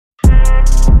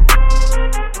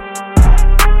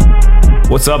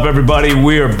What's up, everybody?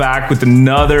 We are back with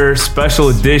another special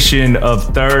edition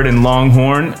of Third and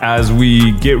Longhorn as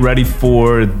we get ready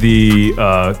for the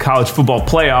college football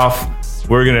playoff.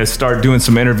 We're going to start doing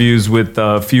some interviews with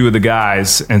a few of the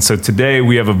guys. And so today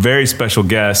we have a very special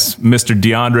guest, Mr.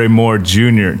 DeAndre Moore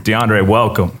Jr. DeAndre,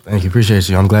 welcome. Thank you. Appreciate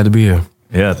you. I'm glad to be here.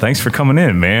 Yeah, thanks for coming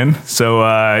in, man. So,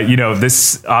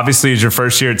 this obviously is your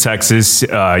first year at Texas.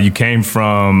 You came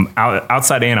from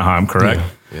outside Anaheim, correct?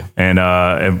 Yeah.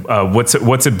 And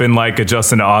what's it been like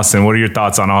adjusting to Austin? What are your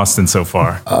thoughts on Austin so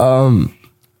far?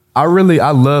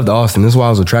 I loved Austin. That's why I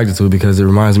was attracted to it, because it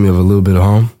reminds me of a little bit of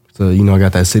home. So, I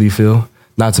got that city feel.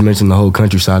 Not to mention the whole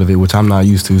countryside of it, which I'm not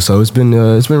used to. So it's been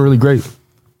really great.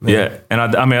 Man. Yeah, and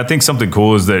I think something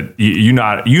cool is that you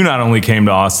not only came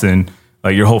to Austin.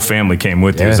 Like your whole family came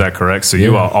with you, is that correct? So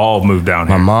you all moved down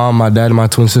here. My mom, my dad, and my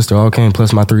twin sister all came,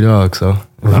 plus my 3 dogs. So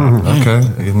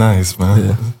okay, nice,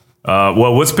 man. Yeah.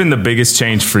 Well, what's been the biggest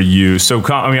change for you? So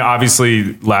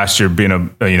obviously last year being a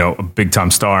big time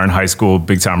star in high school,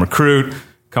 big time recruit,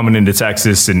 coming into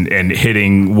Texas and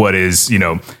hitting what is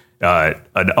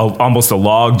almost a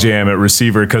log jam at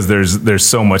receiver because there's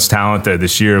so much talent there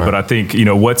this year. Right. But I think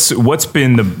what's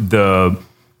been the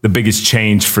biggest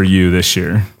change for you this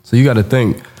year? So you got to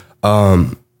think,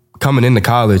 coming into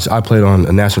college, I played on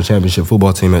a national championship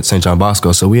football team at St. John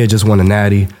Bosco. So we had just won a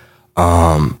natty,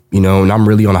 and I'm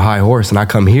really on a high horse. And I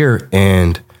come here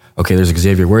and, okay, there's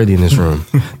Xavier Worthy in this room.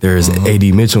 There's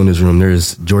A.D. Mitchell in this room.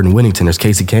 There's Jordan Whittington. There's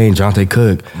Casey Kane, Jonte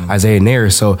Cook, Isaiah Nair.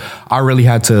 So I really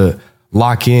had to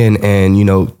lock in and,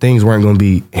 things weren't going to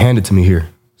be handed to me here.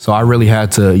 So I really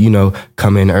had to,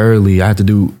 come in early. I had to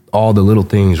do all the little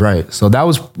things right. So that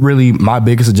was really my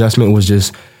biggest adjustment, was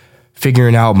just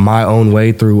figuring out my own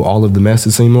way through all of the mess,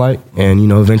 it seemed like. And,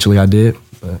 eventually I did.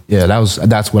 But yeah,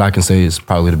 that's what I can say is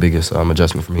probably the biggest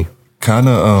adjustment for me. Kind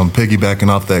of piggybacking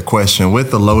off that question,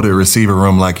 with the loaded receiver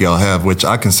room like y'all have, which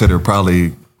I consider probably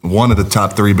one of the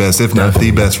top 3 best, if not the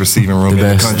best receiving room in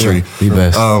the country. Yeah, the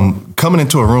best. Coming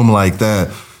into a room like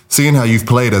that, seeing how you've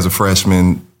played as a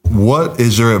freshman, what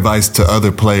is your advice to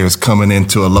other players coming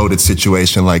into a loaded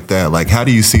situation like that? Like, how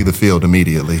do you see the field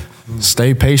immediately?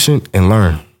 Stay patient and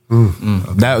learn.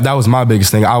 That was my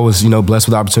biggest thing. I was, blessed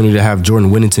with the opportunity to have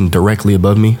Jordan Whittington directly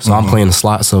above me. So I'm playing the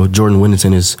slot. So Jordan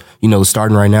Whittington is,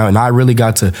 starting right now. And I really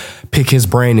got to pick his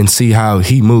brain and see how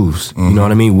he moves. You know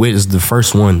what I mean? Whit is the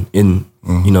first one in,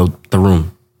 the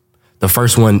room. The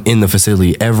first one in the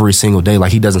facility every single day.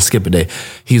 Like, he doesn't skip a day.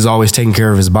 He's always taking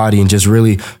care of his body and just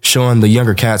really showing the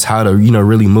younger cats how to,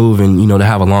 really move and, to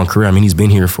have a long career. I mean, he's been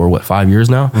here for 5 years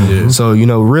now? Mm-hmm. So,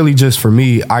 really just for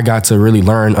me, I got to really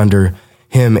learn under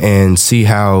him and see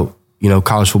how,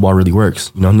 college football really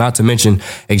works. Not to mention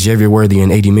Xavier Worthy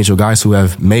and A.D. Mitchell, guys who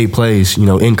have made plays,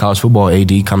 in college football,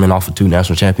 A.D. coming off of 2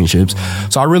 national championships.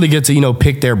 So I really get to,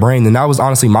 pick their brain. And that was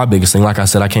honestly my biggest thing. Like I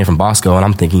said, I came from Bosco and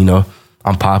I'm thinking,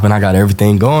 I'm popping, I got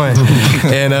everything going.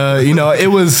 And,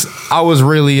 I was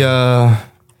really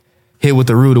hit with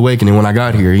the rude awakening when I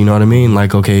got here. You know what I mean?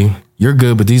 Like, okay, you're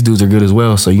good, but these dudes are good as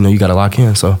well. So, you got to lock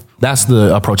in. So that's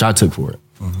the approach I took for it.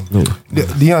 Yeah.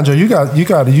 DeAndre,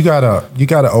 you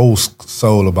got an old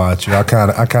soul about you. I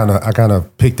kind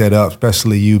of picked that up,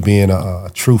 especially you being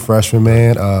a true freshman,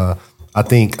 man. I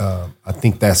think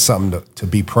that's something to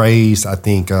be praised. I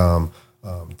think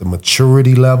the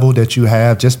maturity level that you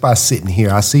have just by sitting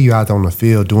here. I see you out on the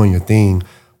field doing your thing,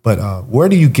 but where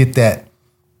do you get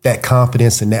that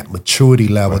confidence and that maturity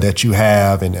level that you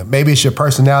have? And maybe it's your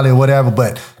personality or whatever,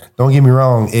 but don't get me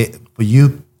wrong. For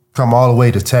you come all the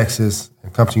way to Texas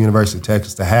and come to University of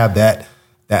Texas to have that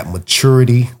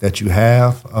maturity that you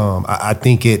have, I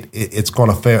think it's going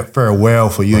to fare well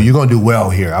for you. You're going to do well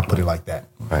here. I put it like that.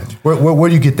 Right. Where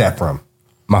do you get that from?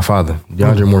 My father,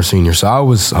 DeAndre Moore Sr. So I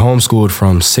was homeschooled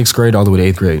from 6th grade all the way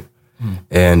to 8th grade.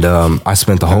 And I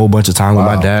spent a whole bunch of time with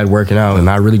my dad working out, and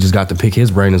I really just got to pick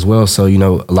his brain as well. So,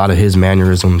 a lot of his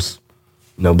mannerisms,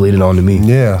 bleeded onto me.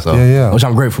 Yeah, so, which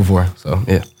I'm grateful for. So,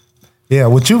 yeah. Yeah,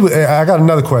 I got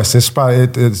another question.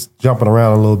 It's jumping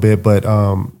around a little bit, but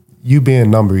you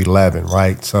being number 11,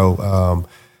 right? So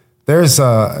there's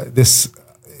this.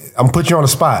 I'm gonna put you on the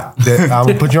spot. I'm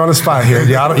gonna put you on the spot here.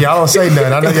 Y'all don't say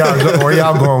nothing. I know where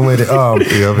y'all going with it.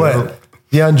 But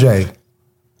DeAndre,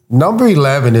 number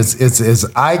 11 is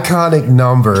iconic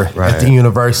number at the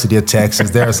University of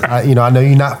Texas. There's I know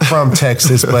you're not from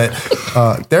Texas, but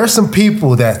there's some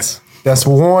people that's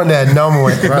worn that number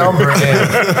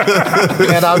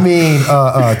and I mean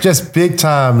just big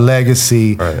time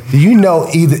legacy. Right. Do you know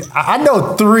either? I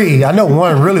know 3. I know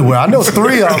one really well. I know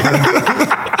 3 of them.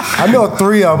 I know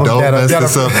 3 of them. Don't mess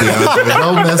this up, DeAndre.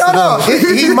 Don't mess it up.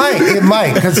 It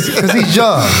might, because he's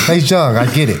young. He's young. I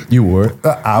get it. You wore it.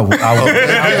 I would. I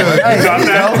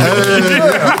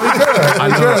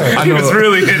know. He was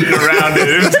really hitting around it.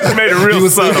 It just made it real He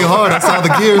was thinking hard. I saw the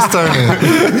gears turning.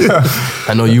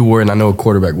 I know you wore it, and I know a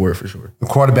quarterback wore it for sure. The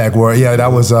quarterback wore it. Yeah,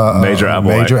 that was Major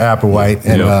Applewhite.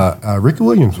 And Ricky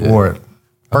Williams wore it.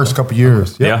 First couple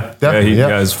years. Yeah. He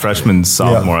was freshman,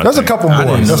 sophomore. Yeah. There's a couple more.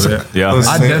 I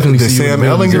definitely see Sam you.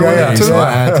 Ellinger Yeah, wear it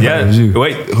too?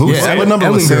 Wait, Who's what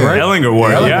number was Sam? Right? Ellinger wore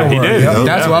it. Yeah, he did. Yeah.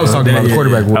 That's what I was talking about. The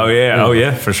quarterback wore it. Oh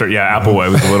yeah, for sure. Yeah,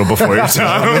 Applewhite was a little before your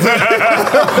time.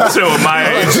 So at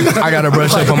my age, I got to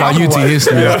brush up on my UT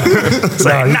history. it's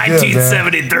like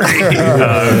 1973.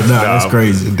 That's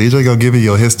crazy. DJ gonna give you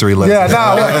your history lesson. Yeah,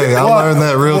 Hey, I learned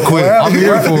that real quick. I'm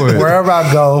here for it. Wherever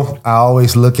I go, I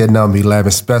always look at number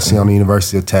 11, especially on the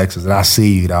University of Texas, and I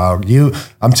see you, dog.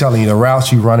 I'm telling you, the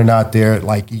routes you running out there,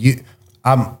 like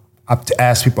I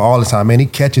ask people all the time, man, he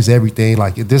catches everything.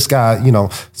 Like this guy,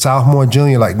 sophomore,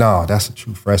 junior, like, no, that's a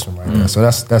true freshman right there. So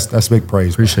that's big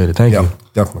praise. Appreciate it. Thank you.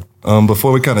 Definitely.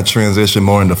 Before we kind of transition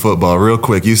more into football, real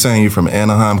quick, you saying you're from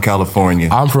Anaheim, California.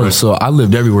 I'm from, so I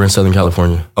lived everywhere in Southern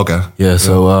California. Okay. Yeah,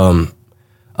 so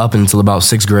up until about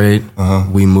 6th grade,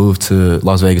 we moved to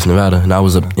Las Vegas, Nevada, and I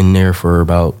was up in there for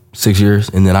about 6 years,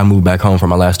 and then I moved back home for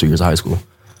my last 2 years of high school.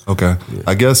 Okay. Yeah.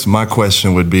 I guess my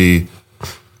question would be,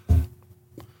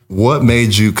 what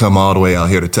made you come all the way out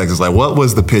here to Texas? Like, what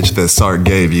was the pitch that Sark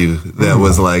gave you that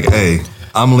was like, hey,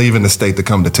 I'm leaving the state to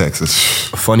come to Texas?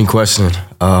 Funny question.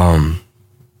 I've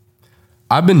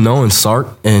been knowing Sark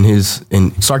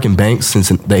and Sark and Banks since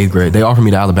the 8th grade. They offered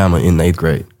me to Alabama in the 8th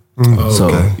grade.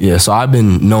 So I've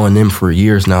been knowing them for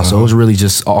years now. So it was really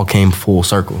just all came full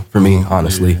circle for me,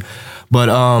 honestly. Yeah. But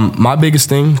my biggest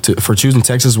thing for choosing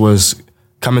Texas was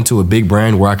coming to a big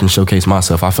brand where I can showcase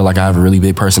myself. I feel like I have a really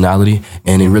big personality,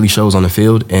 and it really shows on the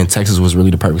field. And Texas was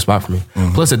really the perfect spot for me.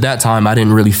 Plus, at that time, I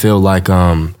didn't really feel like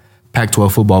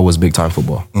Pac-12 football was big time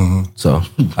football. So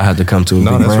I had to come to a big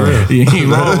brand. Real.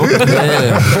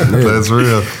 That's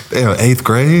real. Damn, 8th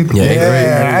grade? Yeah, 8th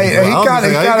grade. He got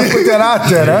to put that out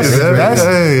there.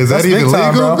 Is that even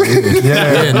legal?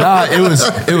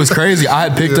 It was crazy. I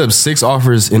had picked up 6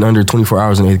 offers in under 24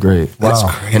 hours in 8th grade. That's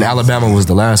crazy. And Alabama was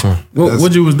the last one.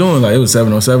 What you was doing? Like it was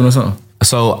 707 or something?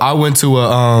 So I went to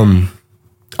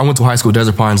high school,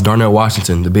 Desert Pines, Darnell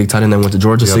Washington, the big tight end that went to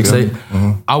Georgia,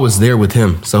 6'8". I was there with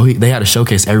him. So they had a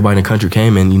showcase. Everybody in the country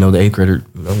came, and, the 8th grader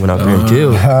went out there and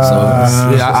killed. So,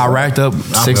 I racked up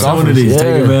 6 offers. Take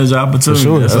advantage of opportunity. For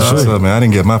sure. That's what's up, man. I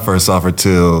didn't get my first offer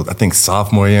till, I think,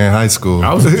 sophomore year in high school.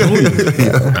 I was a junior. I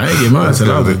didn't get mine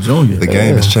until I was a junior. The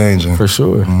game is changing. For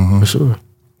sure. For sure.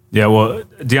 Yeah, well,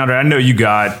 DeAndre, I know you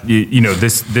got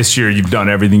this year. You've done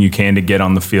everything you can to get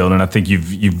on the field, and I think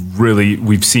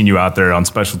we've seen you out there on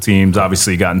special teams.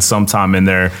 Obviously, gotten some time in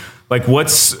there. Like, what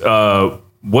are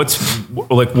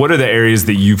the areas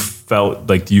that you felt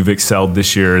like you've excelled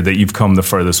this year, that you've come the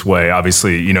furthest way?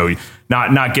 Obviously,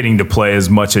 not getting to play as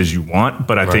much as you want,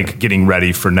 but I think getting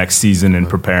ready for next season and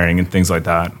preparing and things like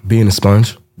that. Being a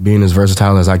sponge. Being as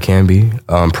versatile as I can be,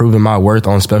 proving my worth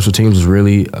on special teams was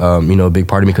really, a big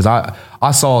part of me, because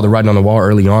I saw the writing on the wall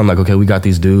early on. Like, okay, we got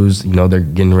these dudes, they're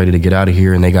getting ready to get out of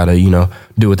here, and they got to,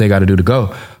 do what they got to do to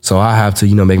go. So I have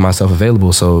to, make myself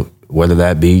available. So whether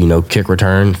that be, kick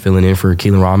return, filling in for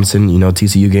Keelan Robinson,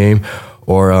 TCU game,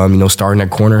 or starting at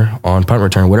corner on punt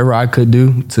return, whatever I could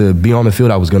do to be on the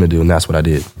field, I was going to do, and that's what I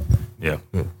did. Yeah.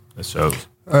 That shows.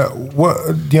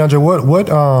 DeAndre,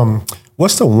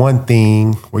 what's the one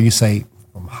thing where you say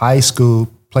from high school,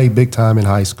 play big time in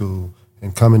high school,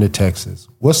 and coming to Texas?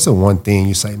 What's the one thing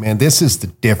you say, man, this is the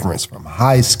difference from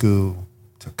high school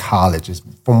to college?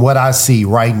 From what I see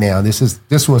right now, this was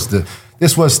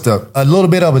a little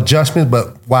bit of adjustment,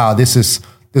 but wow, this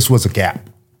was a gap.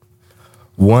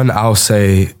 One, I'll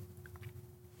say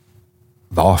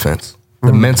the offense.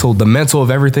 The mental of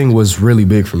everything was really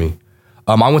big for me.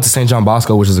 I went to St. John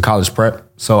Bosco, which is a college prep.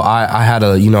 So I had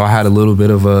a little bit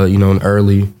of an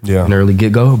early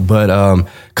get go. But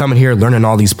coming here, learning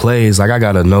all these plays, like I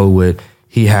gotta know what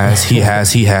he has.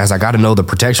 I gotta know the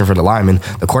protection for the lineman.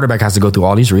 The quarterback has to go through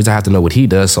all these reads. I have to know what he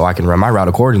does so I can run my route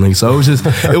accordingly. So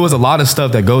it was a lot of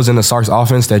stuff that goes into Sark's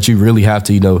offense that you really have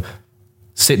to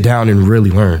sit down and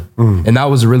really learn. And that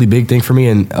was a really big thing for me.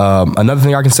 And another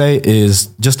thing I can say is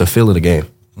just the feel of the game.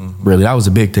 Really, that was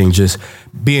a big thing. Just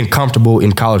being comfortable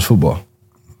in college football.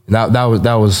 And that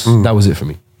was it for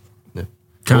me. Yeah.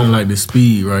 Kind of like the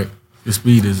speed, right? The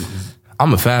speed is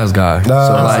I'm a fast guy. So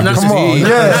like not the come on, speed,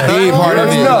 yeah. speed part of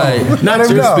it, like, Not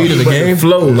your speed of the game,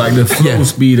 flow, like the flow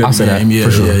speed of I'll the say game. that Yeah,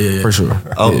 for sure, yeah. for sure.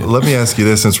 Oh, let me ask you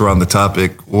this since we're on the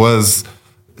topic.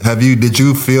 Did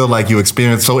you feel like you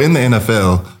experienced, so in the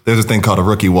NFL, there's a thing called a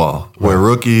rookie wall where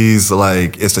rookies,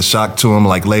 like, it's a shock to them,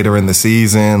 like later in the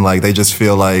season, like they just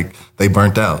feel like they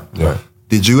burnt out. Yeah.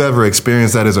 Did you ever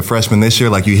experience that as a freshman this year?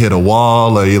 Like you hit a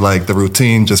wall or you like the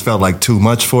routine just felt like too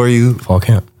much for you? Fall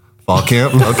camp. Fall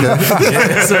camp? Okay.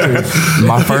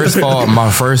 My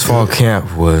first fall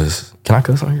camp was. Can I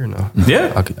cuss on here or no?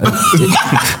 Yeah. Okay.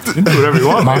 You do whatever you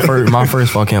want. My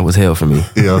first fall camp was hell for me.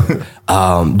 Yeah.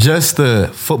 Just the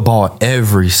football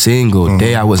every single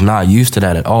day. I was not used to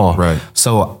that at all. Right.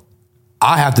 So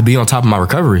I have to be on top of my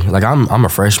recovery. Like I'm a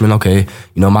freshman. Okay,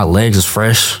 my legs is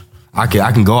fresh. I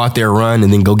can go out there, run,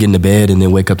 and then go get into bed, and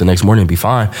then wake up the next morning and be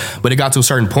fine. But it got to a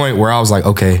certain point where I was like,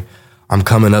 okay, I'm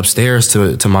coming upstairs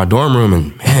to my dorm room,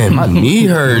 and man, my knee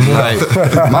hurting, like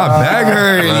my back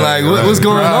hurting, like what's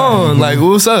going on, like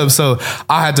what's up? So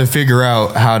I had to figure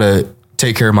out how to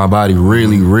take care of my body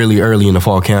really, really early in the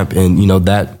fall camp, and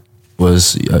that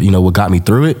was what got me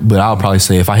through it. But I'll probably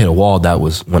say if I hit a wall, that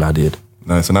was when I did.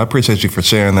 Nice, and I appreciate you for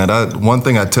sharing that. One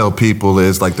thing I tell people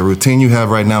is like the routine you have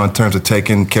right now in terms of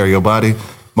taking care of your body.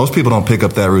 Most people don't pick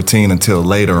up that routine until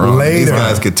later on. These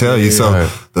guys could tell you. So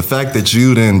the fact that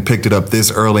you then picked it up this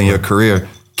early in your career,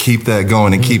 keep that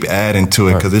going and keep adding to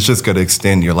it because it's just going to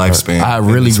extend your lifespan. I have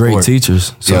really great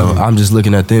teachers, so I'm just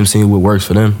looking at them, seeing what works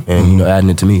for them, and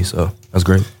adding it to me. So that's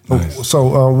great. Nice.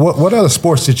 So what other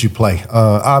sports did you play?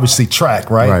 Obviously track,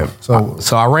 right? Right.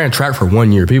 So I ran track for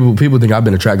 1 year. People think I've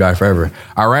been a track guy forever.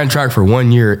 I ran track for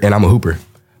 1 year, and I'm a hooper.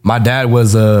 My dad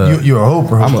was you're a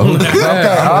hooper. I'm a hooper. Okay,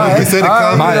 all right.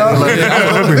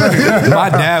 My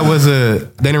dad was they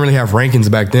didn't really have rankings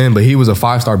back then, but he was a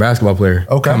 5-star basketball player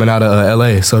coming out of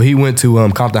LA. So he went to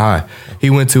Compton High.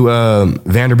 He went to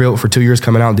Vanderbilt for 2 years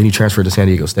coming out, then he transferred to San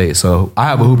Diego State. So I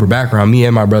have a hooper background, me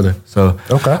and my brother. So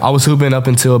I was hooping up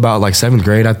until about like 7th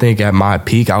grade. I think at my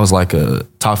peak, I was like a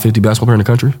top 50 basketball player in the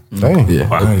country. Dang. Yeah.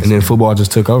 Wow. And then football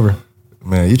just took over.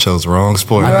 Man, you chose the wrong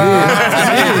sport.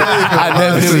 I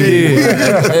definitely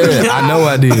did. I know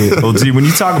I did. Well, G, when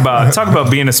you talk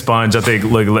about being a sponge, I think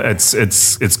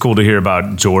it's cool to hear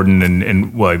about Jordan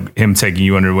and like him taking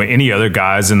you under. Any other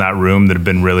guys in that room that have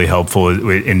been really helpful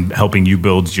in helping you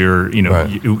build your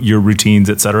your routines,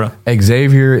 etc.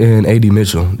 Xavier and AD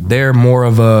Mitchell, they're more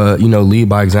of a lead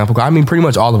by example. I mean, pretty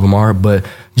much all of them are, but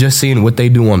just seeing what they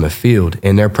do on the field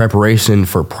and their preparation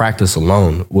for practice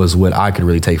alone was what I could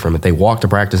really take from it. They walk to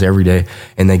practice every day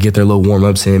and they get their little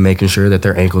warm-ups in, making sure that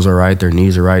their ankles are right, their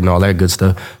knees are right, and all that good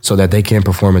stuff so that they can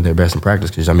perform at their best in practice.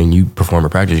 Because, I mean, you perform in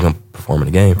practice, you're going to perform in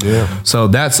a game. Yeah. So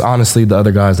that's honestly the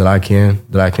other guys that I can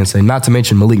say. Not to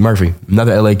mention Malik Murphy,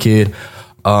 another LA kid.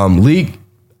 League,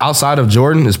 outside of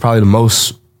Jordan, is probably the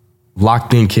most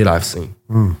locked-in kid I've seen.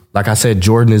 Like I said,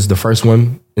 Jordan is the first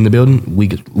one in the building.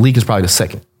 League is probably the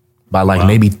second by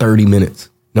maybe 30 minutes.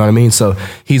 You know what I mean? So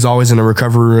he's always in the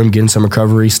recovery room, getting some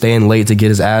recovery, staying late to get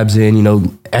his abs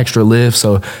in, extra lift.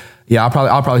 So yeah, I'll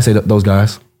probably say those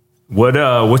guys.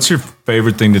 What's your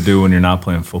favorite thing to do when you're not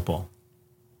playing football?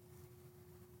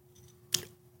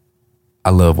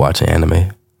 I love watching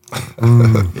anime.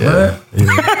 Yeah.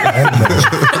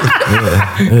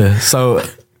 So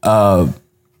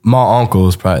my uncle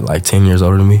is probably like 10 years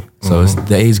older than me. So it's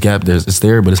the age gap, it's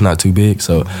there, but it's not too big.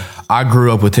 So I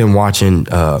grew up with him watching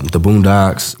the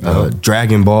Boondocks,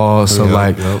 Dragon Ball. So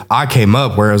I came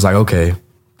up where it was like, okay,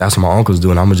 that's what my uncle's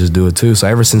doing. I'm going to just do it too. So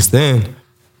ever since then,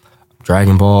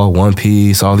 Dragon Ball, One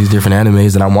Piece, all these different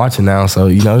animes that I'm watching now. So,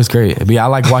 it's great. But yeah, I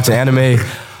like watching anime,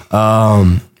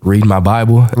 reading my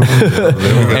Bible,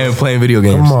 and playing video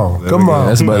games. Come on.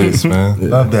 That's about it, man.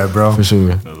 Love that, bro. For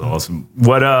sure. That's awesome.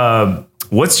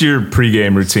 What's your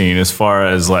pregame routine as far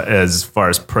as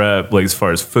prep, like as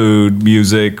far as food,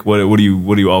 music? What are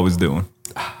you always doing?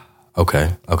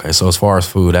 Okay. So as far as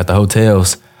food at the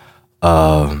hotels,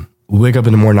 we wake up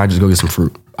in the morning. I just go get some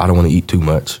fruit. I don't want to eat too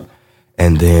much.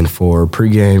 And then for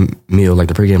pregame meal, like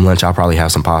the pregame lunch, I'll probably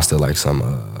have some pasta, like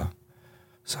some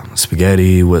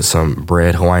spaghetti with some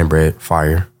bread, Hawaiian bread,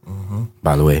 fire.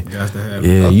 By the way,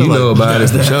 yeah, you know about it.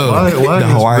 The show.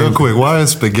 Real quick, why is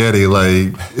spaghetti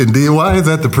indeed? Why is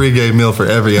that the pregame meal for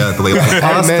every athlete?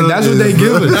 Like, man, that's what they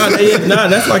give us.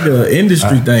 That's like an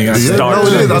industry thing. That's starch.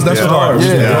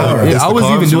 Yeah, I was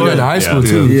even doing that in high school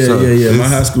too. Yeah. My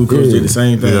high school coach did the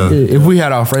same thing. Yeah. If we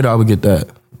had Alfredo, I would get that.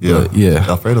 Yeah.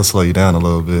 Alfredo slow you down a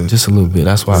little bit. Just a little bit.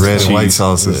 That's why red and white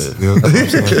sauces.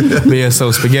 Yeah.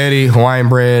 So spaghetti, Hawaiian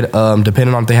bread.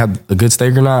 Depending on if they have a good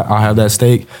steak or not, I'll have that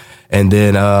steak. And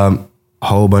then a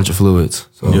whole bunch of fluids.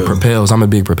 So propels, I'm a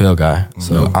big propel guy.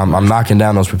 So I'm knocking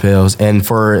down those propels. And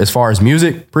for as far as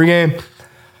music pregame,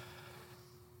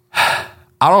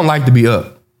 I don't like to be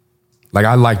up. Like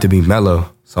I like to be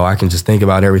mellow, so I can just think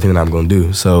about everything that I'm gonna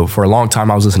do. So for a long time,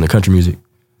 I was listening to country music.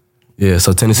 Yeah,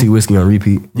 so Tennessee whiskey on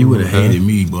repeat. You would have hated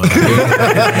me, boy.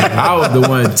 I was the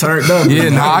one turned up. Yeah,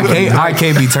 no, I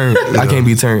can't be turned. I can't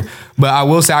be turned. But I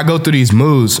will say I go through these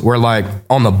moods where like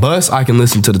on the bus I can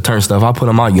listen to the turn stuff. I put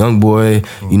on my Young Boy,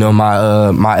 you know,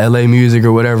 my LA music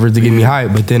or whatever to get me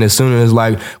hyped. But then as soon as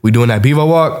like we doing that Bevo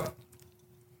walk,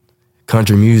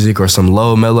 country music or some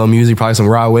low mellow music, probably some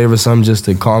Rod Wave or something just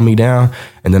to calm me down,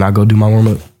 and then I go do my warm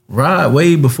up. Rod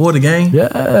Wave before the game? Yeah.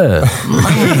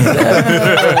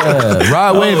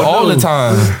 Rod Wave all the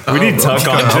time. We need Tuck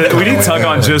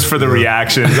on just for the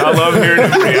reactions. I love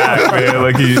hearing him react, man.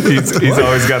 Like he's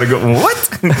always got to go,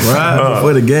 what? Rod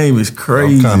before the game is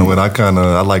crazy. I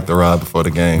like the Rod before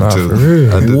the game too. For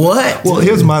real. I do. What? Well,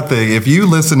 here's my thing. If you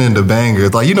listening to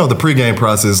bangers, like the pregame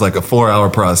process is like a 4-hour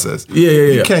process. Yeah.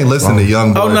 You can't listen to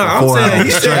Young Boy Oh, no, for I'm 4 saying hours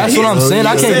he straight. said That's what I'm saying.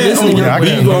 I can't listen to I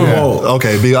can't do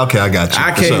that. Okay, I got you.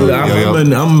 I For can't. sure. I'm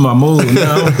in my mood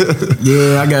now.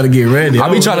 Yeah, I got to get ready.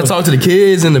 I be trying to talk to the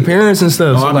kids and the parents and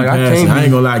stuff. Oh, So I like I ain't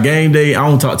can't gonna lie. Game day, I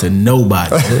don't talk to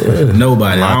nobody.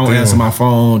 Nobody. I don't answer my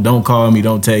phone. Don't call me.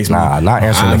 Don't text me. Nah, not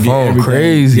answering I the get phone. everything.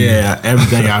 Crazy. Yeah,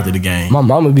 everything after the game. My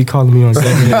mama be calling me on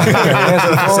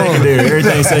secondary.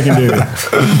 Everything secondary.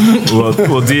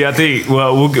 Well, D, I think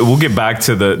we'll get back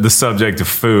to the subject of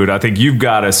food. I think you've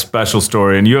got a special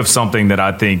story, and you have something that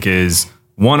I think is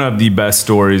one of the best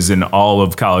stories in all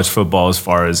of college football as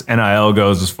far as NIL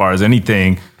goes, as far as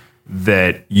anything,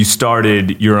 that you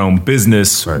started your own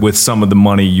business with some of the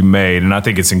money you made. And I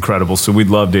think it's incredible. So we'd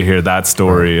love to hear that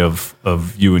story of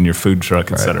you and your food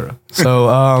truck, et cetera. So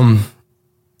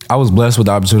I was blessed with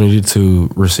the opportunity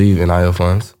to receive NIL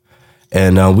funds.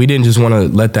 And we didn't just want to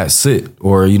let that sit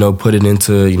or, put it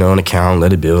into, an account,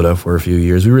 let it build up for a few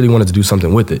years. We really wanted to do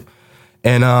something with it.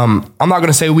 And I'm not going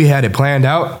to say we had it planned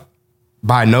out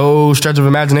by no stretch of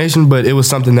imagination, but it was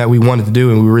something that we wanted to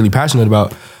do and we were really passionate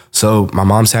about. So my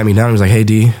mom sat me down and was like, hey,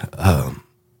 D,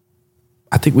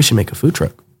 I think we should make a food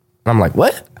truck. And I'm like,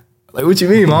 what? Like, what you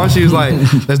mean, Mom? She was like,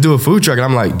 let's do a food truck. And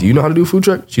I'm like, do you know how to do a food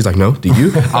truck? She's like, no, do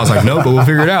you? I was like, no, but we'll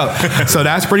figure it out. So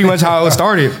that's pretty much how it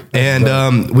started.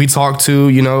 And we talked to,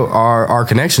 our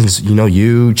connections,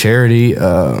 you, Charity,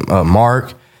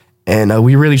 Mark, and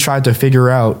we really tried to figure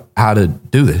out how to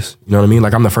do this. You know what I mean?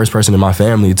 Like, I'm the first person in my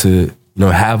family to,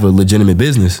 have a legitimate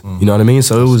business. You know what I mean?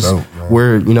 So it was,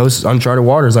 it's uncharted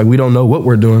waters. Like, we don't know what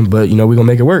we're doing, but, we're going to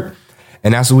make it work.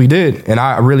 And that's what we did. And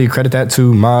I really credit that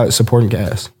to my supporting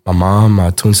cast. My mom, my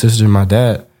twin sister, my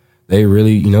dad. They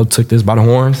really, took this by the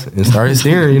horns and started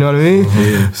steering, you know what I mean?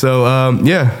 Yeah. So,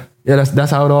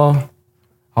 that's how it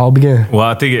all began. Well,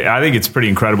 I think it's pretty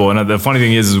incredible. And the funny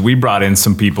thing is we brought in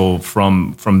some people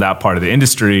from that part of the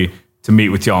industry to meet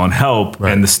with y'all and help.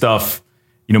 Right. And the stuff,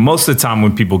 most of the time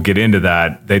when people get into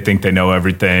that, they think they know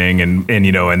everything. And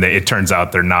it turns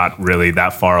out they're not really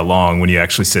that far along when you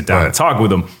actually sit down and talk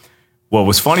with them. What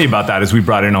was funny about that is we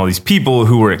brought in all these people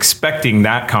who were expecting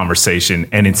that conversation,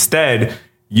 and instead,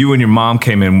 you and your mom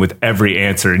came in with every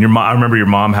answer. And I remember your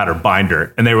mom had her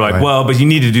binder, and they were like, well, but you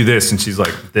need to do this. And she's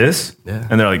like, this? Yeah.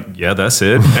 And they're like, yeah, that's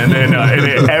it. And then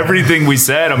everything we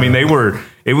said,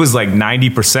 it was like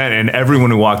 90%. And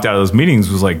everyone who walked out of those meetings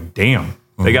was like, damn,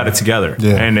 they got it together.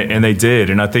 Yeah. And they did.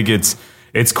 And I think it's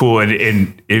cool,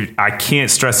 and I can't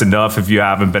stress enough if you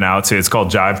haven't been out to it. It's called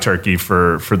Jive Turkey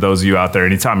for those of you out there.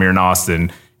 Anytime you're in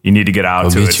Austin, you need to get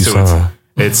out to it. So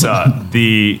it's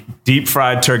the deep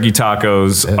fried turkey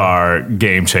tacos are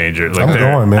game changer. Like I'm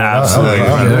going, man. Absolutely.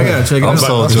 I gotta check it out.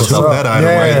 So just up that item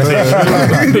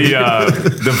right there.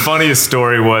 The funniest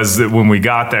story was that when we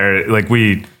got there, like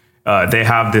they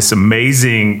have this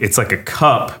amazing, it's like a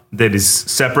cup that is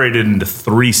separated into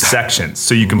 3 sections.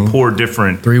 So you can pour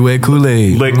different 3-way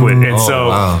Kool-Aid liquid. And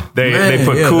they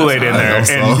put Kool-Aid in there.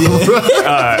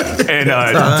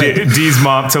 And Dee's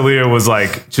mom, Talia, was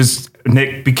like, just,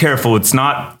 Nick, be careful. It's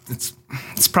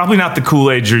probably not the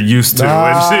Kool-Aid you're used to.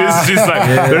 And she's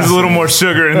like, there's a little more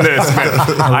sugar in this.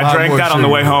 I drank that on the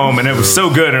way home, and it was so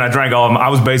good. And I drank all of them. I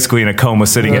was basically in a coma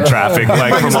sitting in traffic,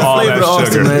 like from all that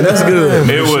sugar. Man, that's good.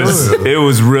 It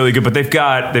was really good. But they've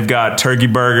got turkey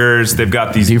burgers. They've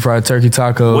got these deep fried turkey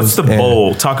tacos. What's the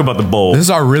bowl? Talk about the bowl. This is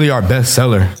our best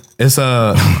seller. It's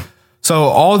so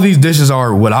all these dishes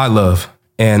are what I love,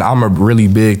 and I'm a really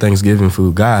big Thanksgiving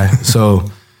food guy. So.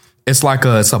 It's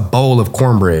a bowl of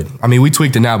cornbread. I mean, we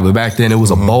tweaked it now, but back then it was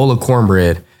a bowl of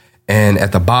cornbread. And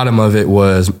at the bottom of it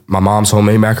was my mom's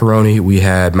homemade macaroni. We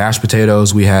had mashed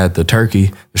potatoes. We had the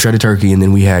turkey, the shredded turkey, and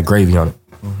then we had gravy on it.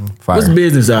 Fire. What's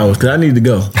business hours? Because I need to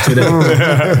go today.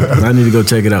 I need to go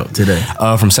check it out today.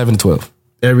 From 7 to 12.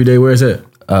 Every day, where is it?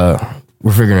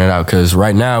 We're figuring it out because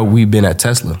right now we've been at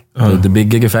Tesla, the big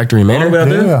Gigafactory in Manor.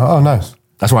 Yeah. Oh, nice.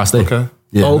 That's where I stay. Okay.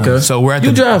 Yeah. Oh, okay. So we're at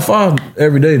You drive far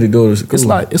every day to go to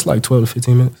school. It's like 12 to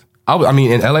 15 minutes. I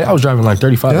mean, in LA, I was driving like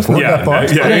 35 to 40.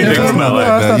 Anything from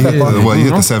LA. Well, you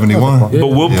hit the 71. But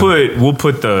we'll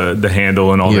put the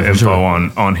handle and all the info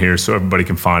on here so everybody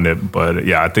can find it. But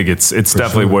yeah, I think it's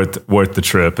definitely worth the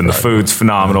trip, and the food's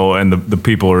phenomenal, and the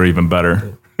people are even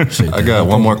better. I got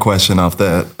one more question off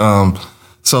that.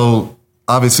 So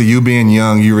obviously, you being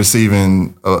young, you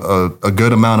receiving a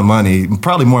good amount of money,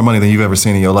 probably more money than you've ever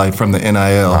seen in your life from the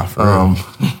NIL.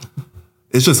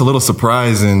 It's just a little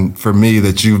surprising for me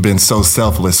that you've been so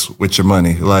selfless with your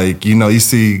money. Like, you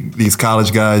see these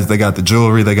college guys, they got the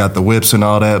jewelry, they got the whips and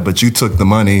all that, but you took the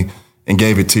money and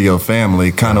gave it to your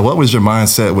family. Kind of, what was your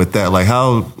mindset with that? Like,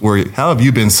 how have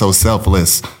you been so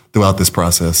selfless throughout this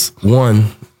process? One,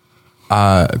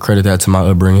 I credit that to my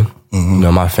upbringing.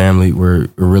 My family, we're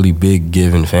a really big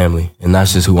giving family, and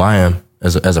that's just who I am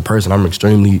as a person. I'm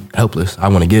extremely helpless. I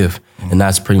want to give, and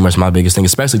that's pretty much my biggest thing,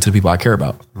 especially to the people I care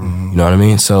about. You know what I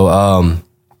mean? So,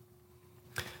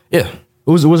 yeah.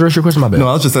 What was the rest of your question, my bad? No,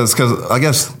 I was just asking because I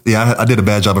guess, I did a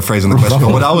bad job of phrasing the question.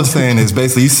 But what I was saying is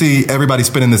basically you see everybody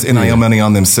spending this NIL money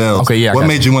on themselves. Okay, yeah. What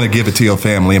made you want to give it to your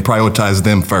family and prioritize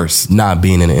them first? Not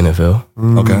being in the NFL.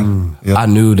 Okay. Yep. I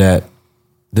knew that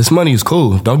this money is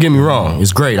cool. Don't get me wrong.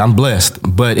 It's great. I'm blessed.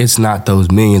 But it's not those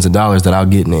millions of dollars that I'll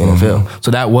get in the NFL. So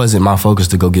that wasn't my focus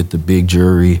to go get the big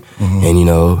jewelry. And,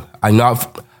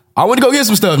 I want to go get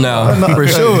some stuff now, for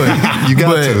sure. You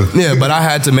got to. Yeah, but I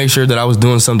had to make sure that I was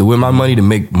doing something with my money to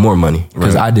make more money.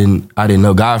 Because I didn't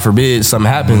know, God forbid, something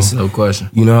happens. No question.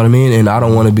 You know what I mean? And I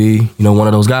don't want to be, one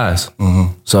of those guys.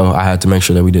 So I had to make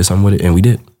sure that we did something with it, and we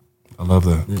did. I love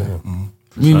that. Yeah.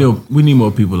 We need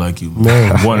more people like you.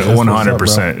 Man,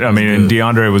 100%. I mean, and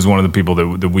DeAndre was one of the people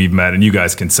that we've met, and you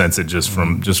guys can sense it just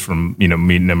from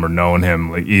meeting him or knowing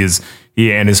him. Like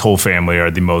he and his whole family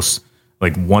are the most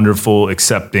wonderful,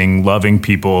 accepting, loving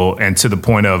people, and to the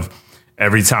point of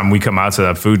every time we come out to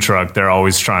that food truck, they're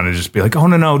always trying to just be like, "Oh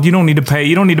no, you don't need to pay.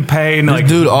 You don't need to pay." And this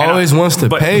dude always wants to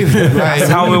pay. That's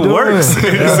how it works.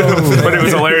 But it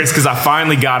was hilarious because I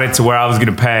finally got it to where I was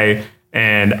going to pay.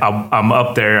 And I'm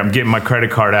up there, I'm getting my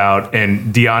credit card out,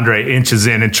 and DeAndre inches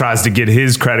in and tries to get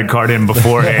his credit card in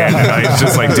beforehand. And it's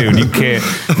just like, dude, you can't.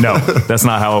 No, that's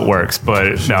not how it works.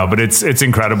 But it's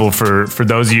incredible for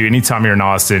those of you. Anytime you're in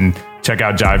Austin, check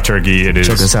out Jive Turkey. It is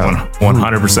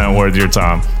 100% worth your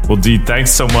time. Well, D,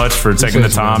 thanks so much for taking the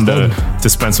time to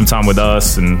spend some time with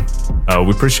us, and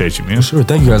we appreciate you, man. Sure,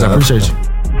 thank you guys. I appreciate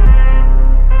you.